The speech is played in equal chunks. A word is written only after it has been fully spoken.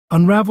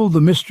Unravel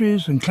the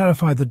mysteries and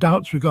clarify the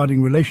doubts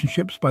regarding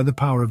relationships by the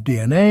power of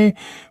DNA,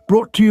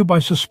 brought to you by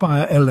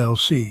Suspire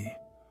LLC.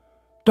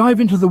 Dive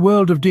into the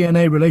world of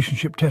DNA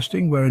relationship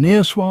testing, where an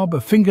ear swab,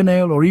 a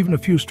fingernail, or even a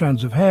few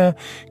strands of hair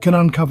can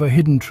uncover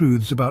hidden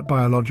truths about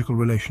biological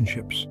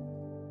relationships.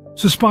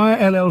 Suspire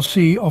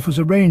LLC offers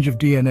a range of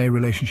DNA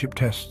relationship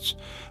tests,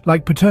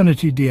 like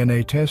paternity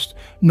DNA test,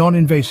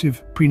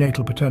 non-invasive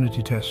prenatal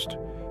paternity test,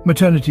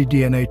 maternity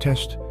DNA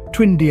test,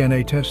 twin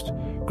DNA test,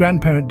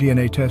 grandparent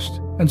DNA test,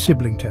 and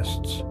sibling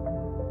tests.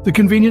 The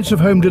convenience of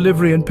home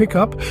delivery and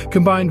pickup,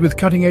 combined with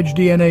cutting-edge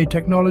DNA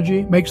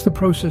technology, makes the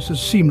process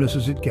as seamless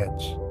as it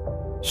gets.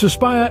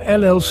 Suspire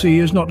LLC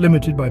is not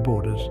limited by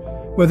borders.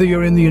 Whether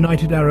you're in the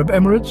United Arab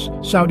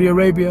Emirates, Saudi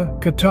Arabia,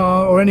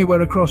 Qatar, or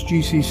anywhere across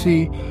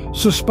GCC,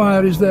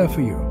 Suspire is there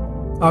for you.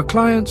 Our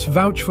clients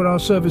vouch for our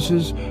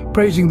services,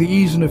 praising the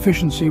ease and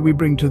efficiency we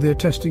bring to their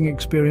testing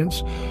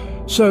experience.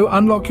 So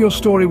unlock your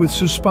story with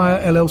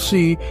Suspire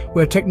LLC,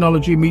 where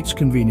technology meets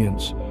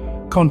convenience.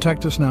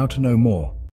 Contact us now to know more.